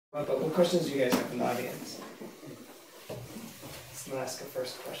But what questions do you guys have from the audience? Let's ask a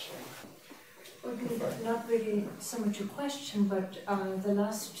first question. Well, not really so much a question, but the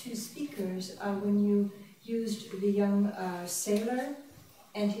last two speakers, when you used the young sailor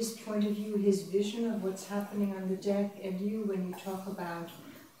and his point of view, his vision of what's happening on the deck, and you, when you talk about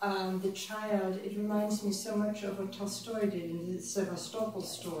the child, it reminds me so much of what Tolstoy did in the Sevastopol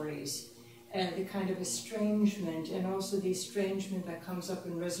stories, and the kind of estrangement, and also the estrangement that comes up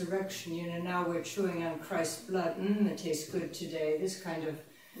in Resurrection. You know, now we're chewing on Christ's blood. It tastes good today. This kind of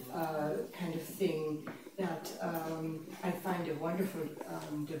thing that I find a wonderful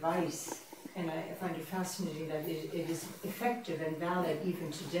device, and I find it fascinating that it is effective and valid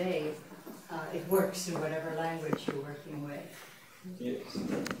even today. It works in whatever language you're working with. Yes.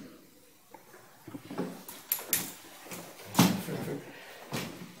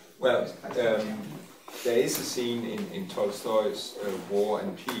 Well, there is a scene in Tolstoy's War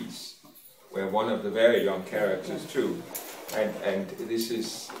and Peace where one of the very young characters too, and this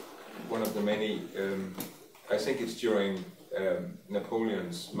is one of the many, I think it's during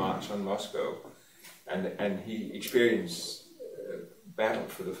Napoleon's march on Moscow, and he experienced battle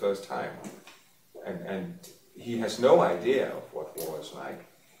for the first time, and he has no idea of what war is like,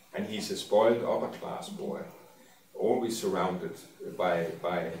 and he's a spoiled upper class boy, always surrounded by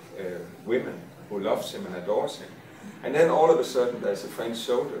women who loves him and adores him. And then all of a sudden there's a French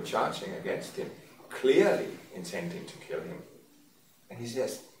soldier charging against him, clearly intending to kill him. And he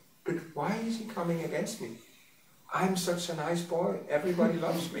says, "But why is he coming against me? I'm such a nice boy, everybody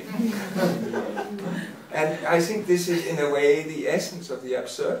loves me." And I think this is in a way the essence of the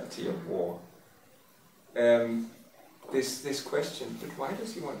absurdity of war. This question, but why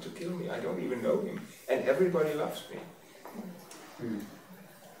does he want to kill me? I don't even know him, and everybody loves me.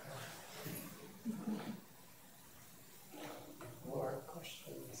 More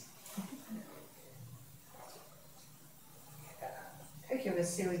questions? I have a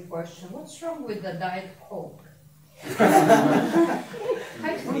silly question. What's wrong with the Diet Coke?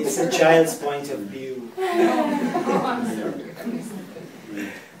 It's a child's point of view. I'm sorry.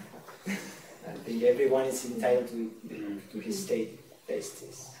 I think everyone is entitled to his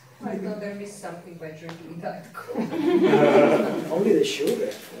tastes. I thought I missed something by drinking Diet Coke. Only the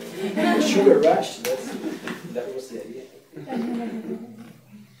sugar. The sugar rush, that was the idea.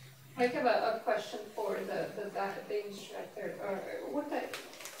 I have a question for the Danish writer.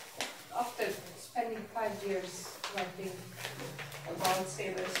 After spending 5 years writing about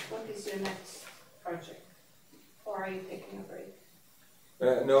sailors, what is your next project? Or are you taking a break?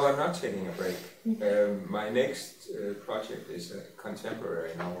 No, I'm not taking a break. My next project is a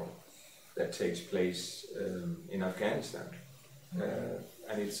contemporary novel that takes place in Afghanistan,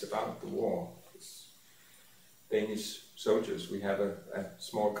 and it's about the war. It's Danish soldiers. We have a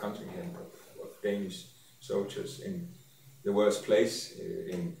small contingent of Danish soldiers in the worst place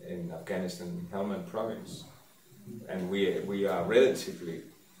in Afghanistan, Helmand province, and we are relatively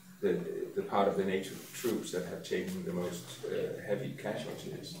the part of the NATO troops that have taken the most heavy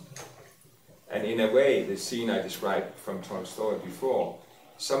casualties. And in a way, the scene I described from Tolstoy before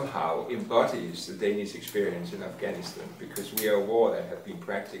somehow embodies the Danish experience in Afghanistan, because we are a war that have been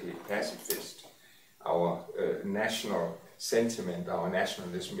practically pacifist. Our national sentiment, our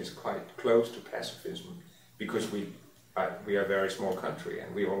nationalism is quite close to pacifism, because we are a very small country,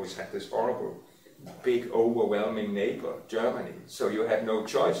 and we always had this horrible big overwhelming neighbor, Germany, so you had no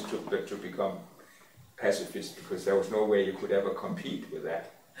choice to become pacifist, because there was no way you could ever compete with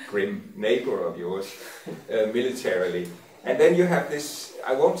that grim neighbor of yours militarily. And then you have this,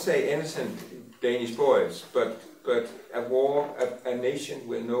 I won't say innocent Danish boys, but a war, a nation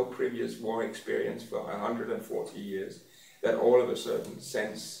with no previous war experience for 140 years, that all of a sudden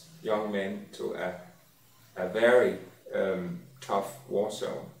sends young men to a very tough war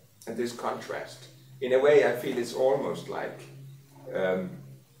zone. And this contrast, in a way, I feel it's almost like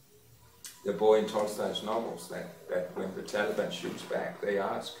the boy in Tolstoy's novels, that when the Taliban shoots back, they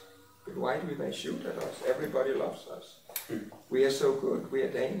ask, "But why do they shoot at us? Everybody loves us. We are so good, we are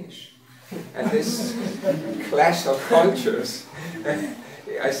Danish." And this clash of cultures,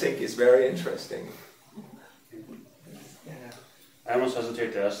 I think, is very interesting. I almost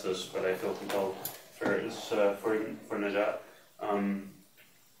hesitate to ask this, but I feel compelled for Najat.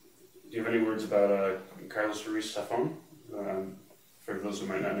 Do you have any words about Carlos Ruiz Zafón? For those who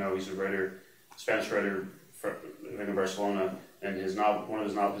might not know, he's a writer, Spanish writer living in Barcelona, and his novel,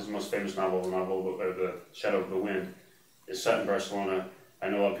 his most famous novel, The Shadow of the Wind, is set in Barcelona. I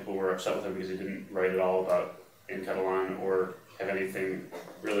know a lot of people were upset with him because he didn't write at all in Catalan or have anything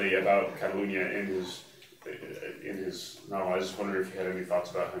really about Catalonia in his in his novel. I just wonder if you had any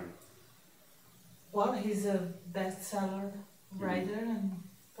thoughts about him. Well, he's a bestseller writer,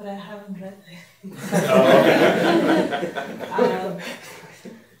 but I haven't read it.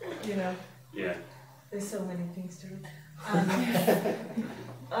 You know, Yeah. there's so many things to read.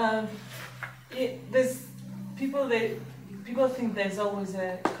 There's people think there's always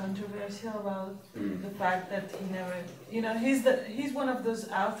a controversial about the fact that he never, you know, he's one of those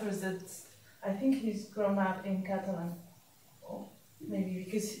authors that I think he's grown up in Catalan, or maybe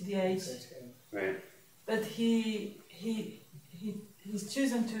because the age, Right. but he's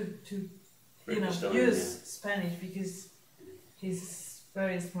chosen to you know, use Spanish because he's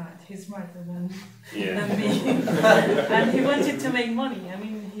very smart. He's smarter than me, and he wanted to make money. I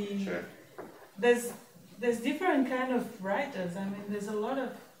mean, Sure. there's different kind of writers. I mean, there's a lot of,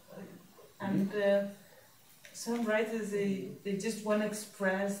 and some writers they just want to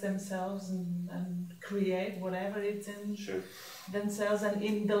express themselves and create whatever it's in themselves and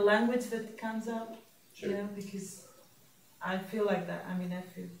in the language that comes out. Sure. You know, because I feel like that. I mean, I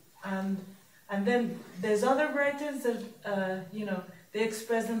feel, and then there's other writers that you know, they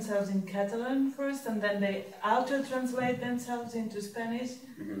express themselves in Catalan first, and then they auto-translate themselves into Spanish,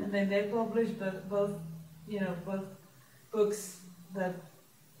 and then they publish both books that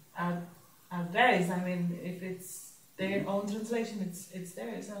are theirs. I mean, if it's their own translation, it's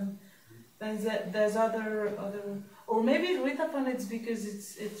theirs. And then there's other, or maybe read upon it's because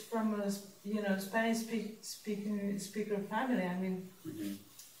it's from a Spanish speaker family. I mean,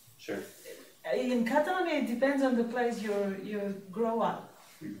 Sure. In Catalan, it depends on the place you grow up.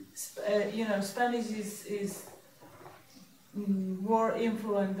 You know, Spanish is more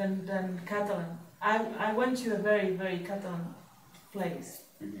influent than Catalan. I went to a very, very Catalan place.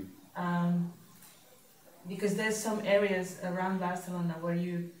 Because there's some areas around Barcelona where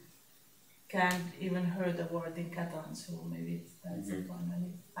you can't even hear the word in Catalan, so maybe that's the point.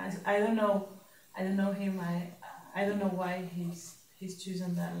 I don't know him. I don't know why he's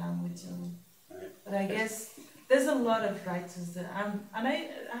chosen that language. But I guess there's a lot of writers that I mean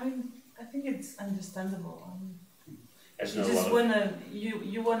I think it's understandable. You just wanna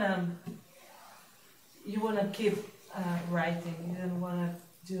keep writing. You don't wanna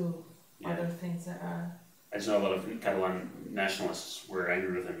do other things that are. I just know a lot of Catalan nationalists were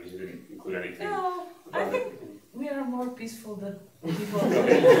angry with him. He didn't include anything. No, I think we are more peaceful than people.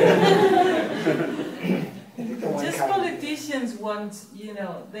 Just politicians want, you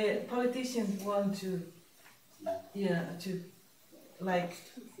know, politicians want to, to like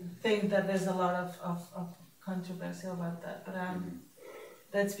think that there's a lot of controversy about that, but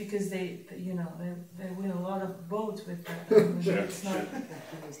that's because they win a lot of votes with that.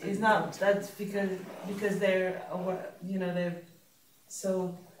 It's not. That's because they're they're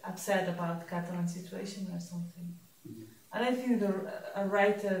so upset about Catalan situation or something. And I think a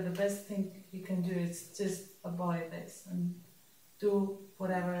writer, the best thing he can do is just avoid this and do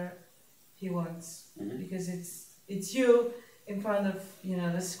whatever he wants, because it's you in front of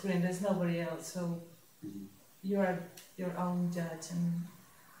the screen. There's nobody else, so you are your own judge. And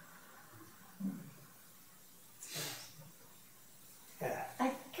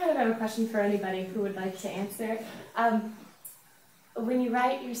I kind of have a question for anybody who would like to answer. When you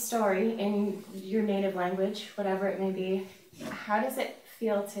write your story in your native language, whatever it may be, how does it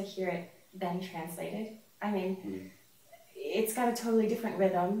feel to hear it then translated? I mean, it's got a totally different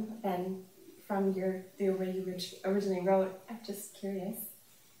rhythm than from the way you originally wrote. I'm just curious.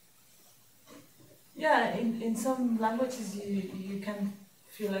 Yeah, in some languages you can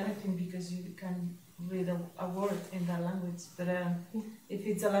feel anything because you can read a word in that language. But if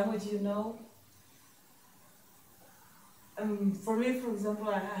it's a language you know, for me, for example,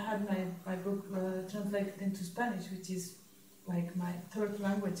 I had my book translated into Spanish, which is like my third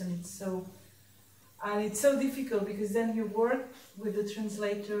language, and it's so difficult because then you work with the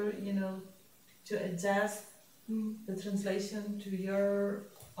translator, to adjust the translation to your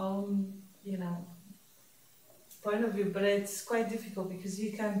own, point of view. But it's quite difficult because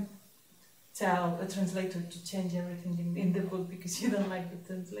you can tell a translator to change everything in the book because you don't like the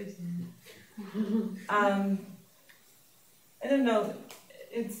translation. I don't know.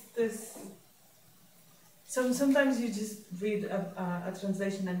 It's this. Sometimes you just read a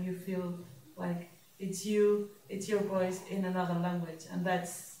translation and you feel like it's your voice in another language, and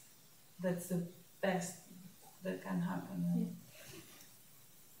that's the best that can happen.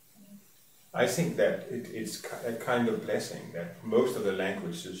 I think that it's a kind of blessing that most of the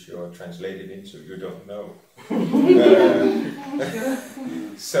languages you're translated into you don't know.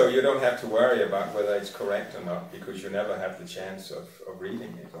 So you don't have to worry about whether it's correct or not, because you never have the chance of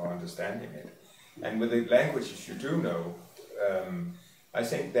reading it or understanding it. And with the languages you do know, I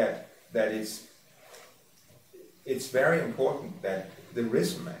think that it's very important that the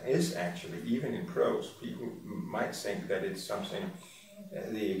rhythm is actually, even in prose, people might think that it's something,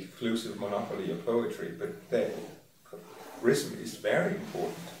 the exclusive monopoly of poetry, but the rhythm is very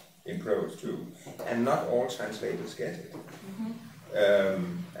important in prose too, and not all translators get it.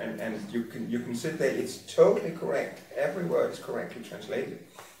 And you can sit there, it's totally correct, every word is correctly translated,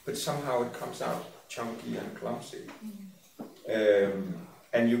 but somehow it comes out chunky and clumsy.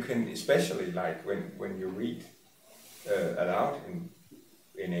 And you can, especially like when you read aloud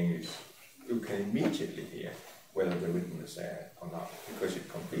in English, you can immediately hear whether the rhythm is there or not, because it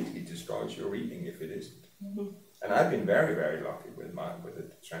completely destroys your reading if it isn't. And I've been very, very lucky with the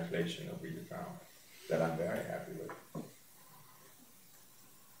translation of Read the Crown, that I'm very happy with.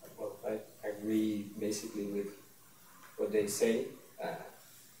 Well, I agree basically with what they say.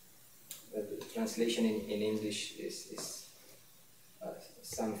 The translation in English is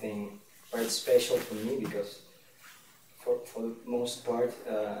something quite special for me, because for the most part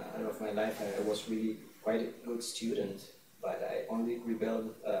of my life I was really quite a good student, but I only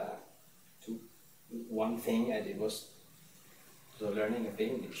rebelled to one thing, and it was the learning of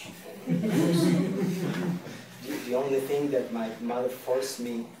English. And it was the only thing that my mother forced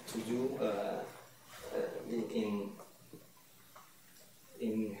me to do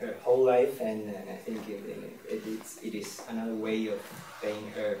in her whole life, and I think it is another way of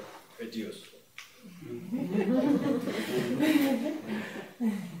paying her dues.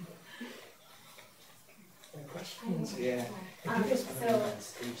 Questions? Yeah. So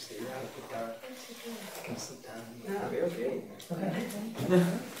can sit down. Yeah, we're okay. Okay.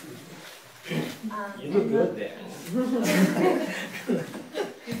 You look good there.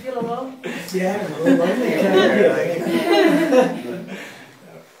 You feel alone? Yeah, I'm a little lonely.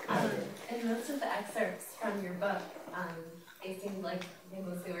 In most of the excerpts from your book, they seemed like they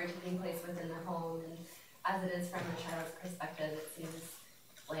mostly were taking place within the home, and as it is from a child's perspective, it seems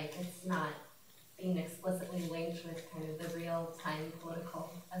like it's not being explicitly linked with kind of the real-time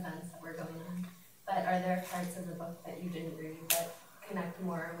political events that were going on. But are there parts of the book that you didn't read that connect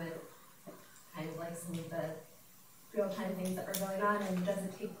more with kind of like some of the real-time things that were going on, and does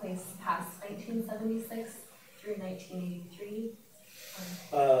it take place past 1976 through 1983?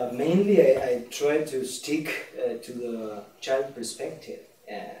 Mainly, I try to stick to the child perspective.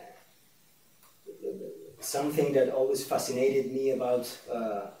 Something that always fascinated me about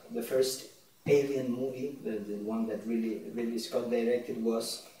the first Alien movie, the one that Ridley Scott directed,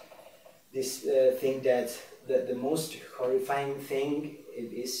 was this thing that the most horrifying thing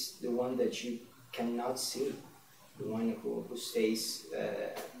is the one that you cannot see, the one who stays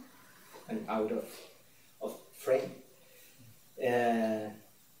and out of frame.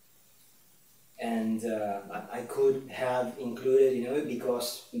 And I could have included,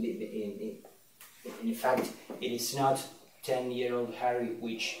 because in fact it is not 10-year-old Harry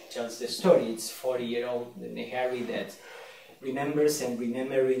which tells the story, it's 40-year-old Harry that remembers, and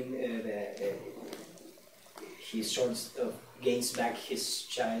remembering he sort of gains back his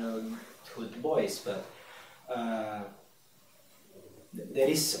childhood voice, but there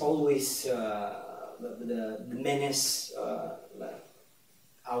is always the menace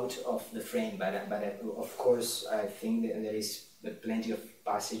out of the frame, but of course I think that there is plenty of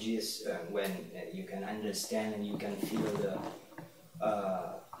passages when you can understand and you can feel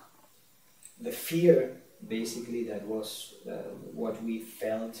the fear, basically, that was what we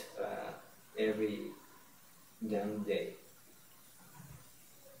felt every damn day.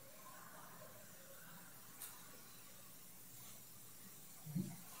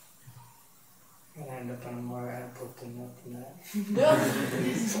 I'm gonna end up on a more important note than that.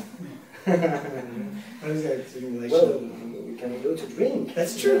 What is that? Well, we can go to drink.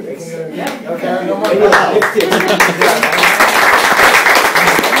 That's true. We can go. Yeah. Okay, no more.